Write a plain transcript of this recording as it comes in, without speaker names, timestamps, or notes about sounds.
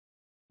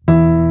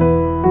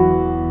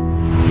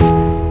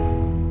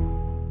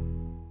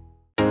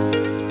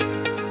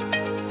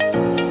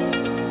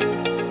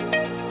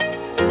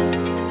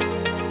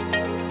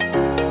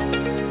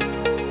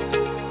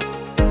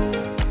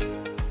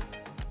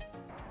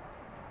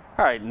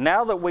All right,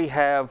 now that we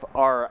have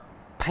our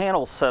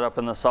panels set up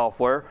in the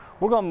software,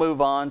 we're going to move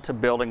on to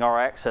building our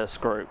access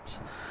groups.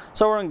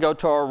 So we're going to go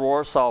to our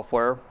Aurora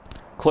software,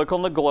 click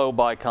on the globe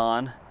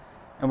icon,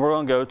 and we're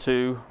going to go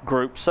to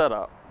Group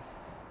Setup.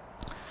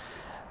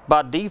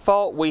 By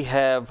default, we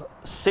have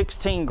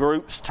 16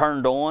 groups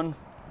turned on.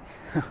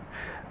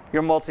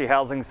 Your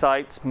multi-housing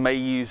sites may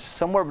use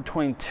somewhere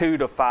between 2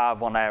 to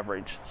 5 on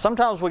average.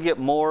 Sometimes we get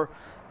more.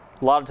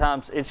 A lot of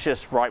times it's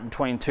just right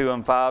between 2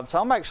 and 5. So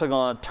I'm actually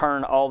going to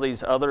turn all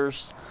these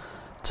others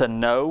to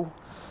no.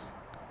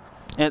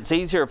 And it's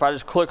easier if I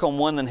just click on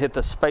one and hit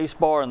the space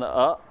bar and the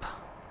up.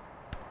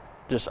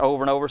 Just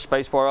over and over,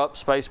 space bar up,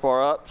 space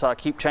bar up. So I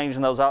keep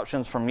changing those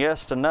options from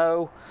yes to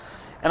no.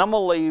 And I'm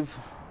going to leave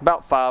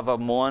about 5 of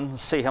them on,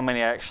 see how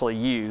many I actually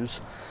use.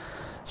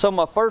 So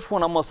my first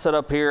one I'm going to set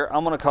up here,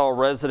 I'm going to call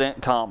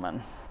Resident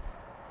Common.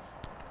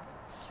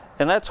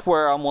 And that's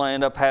where I'm going to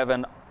end up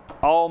having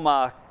all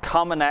my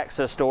common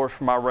access doors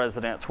for my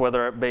residents,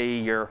 whether it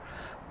be your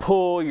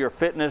pool, your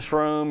fitness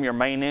room, your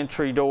main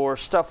entry door,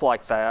 stuff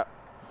like that.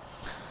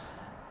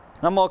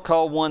 And I'm going to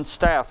call one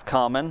Staff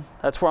Common.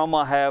 That's where I'm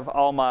going to have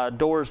all my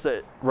doors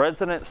that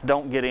residents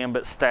don't get in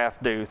but staff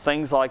do.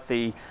 Things like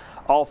the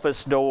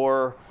office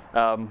door,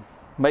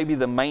 maybe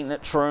the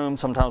maintenance room.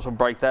 Sometimes we'll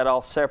break that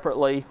off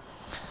separately.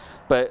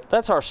 But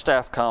that's our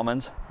Staff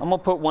Commons. I'm going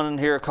to put one in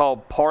here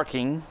called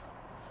Parking.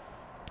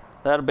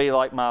 That'll be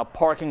like my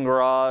parking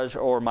garage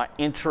or my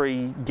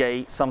entry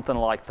gate, something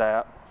like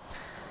that.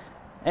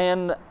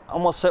 And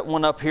I'm going to set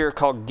one up here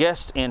called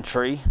Guest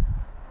Entry.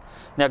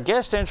 Now,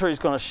 Guest Entry is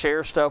going to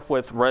share stuff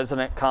with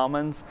Resident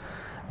Commons,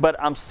 but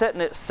I'm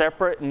setting it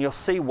separate, and you'll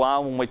see why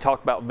when we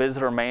talk about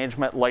visitor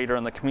management later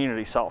in the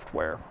community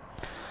software.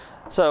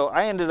 So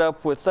I ended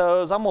up with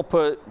those. I'm going to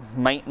put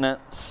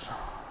Maintenance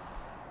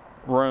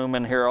room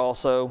in here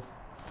also.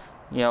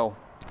 You know,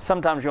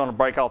 sometimes you want to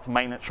break off the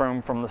maintenance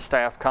room from the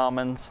Staff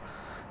Commons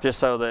just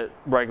so that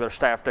regular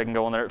staff doesn't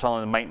go in there. It's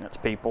only the maintenance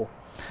people.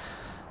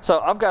 So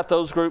I've got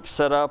those groups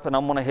set up, and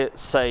I'm going to hit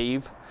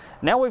Save.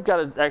 Now we've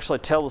got to actually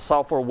tell the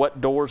software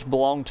what doors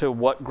belong to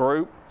what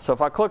group. So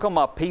if I click on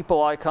my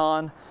People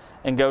icon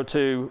and go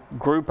to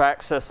Group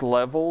Access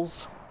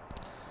Levels,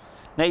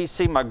 now you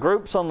see my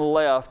groups on the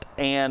left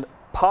and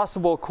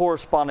possible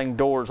corresponding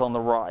doors on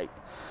the right.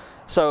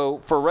 So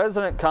for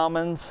Resident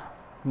Commons,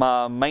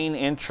 my main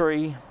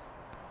entry,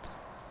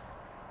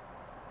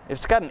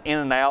 it's got an in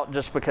and out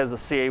just because the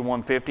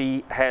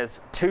CA150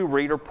 has 2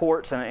 reader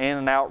ports and an in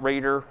and out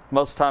reader.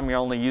 Most of the time you're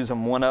only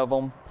using one of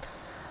them.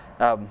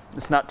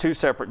 It's not 2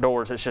 separate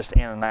doors, it's just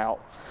in and out.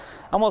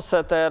 I'm going to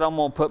set that. I'm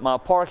going to put my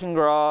parking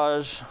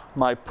garage,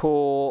 my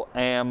pool,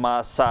 and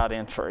my side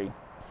entry.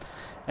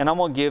 And I'm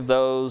going to give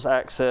those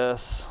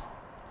access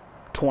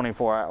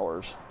 24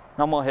 hours.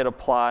 And I'm going to hit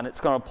Apply, and it's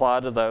going to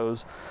apply to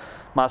those.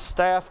 My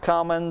Staff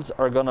Commons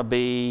are going to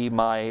be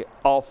my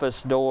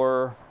office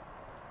door,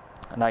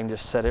 and I can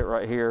just set it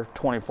right here,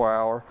 24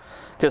 hour,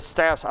 because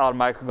staff's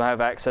automatically going to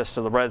have access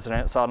to the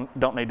resident, so I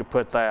don't need to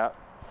put that.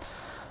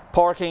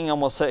 Parking, I'm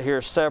going to set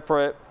here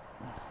separate,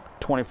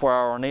 24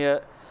 hour on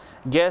it.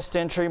 Guest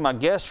Entry, my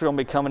guests are going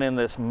to be coming in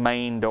this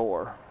main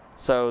door.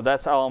 So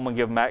that's all I'm going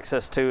to give them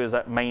access to is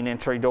that main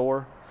entry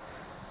door.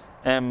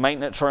 And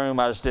Maintenance Room,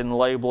 I just didn't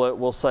label it.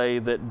 We'll say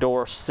that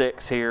door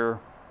 6 here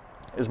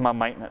is my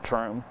maintenance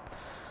room.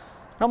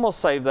 I'm going to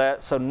save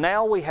that. So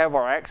now we have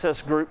our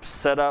access groups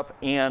set up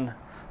in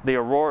the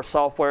Aurora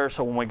software,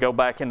 so when we go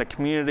back into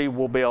community,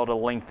 we'll be able to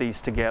link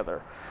these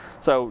together.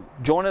 So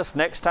join us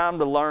next time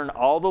to learn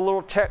all the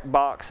little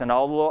checkbox and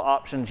all the little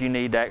options you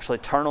need to actually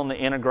turn on the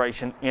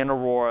integration in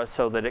Aurora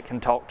so that it can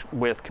talk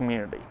with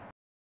community.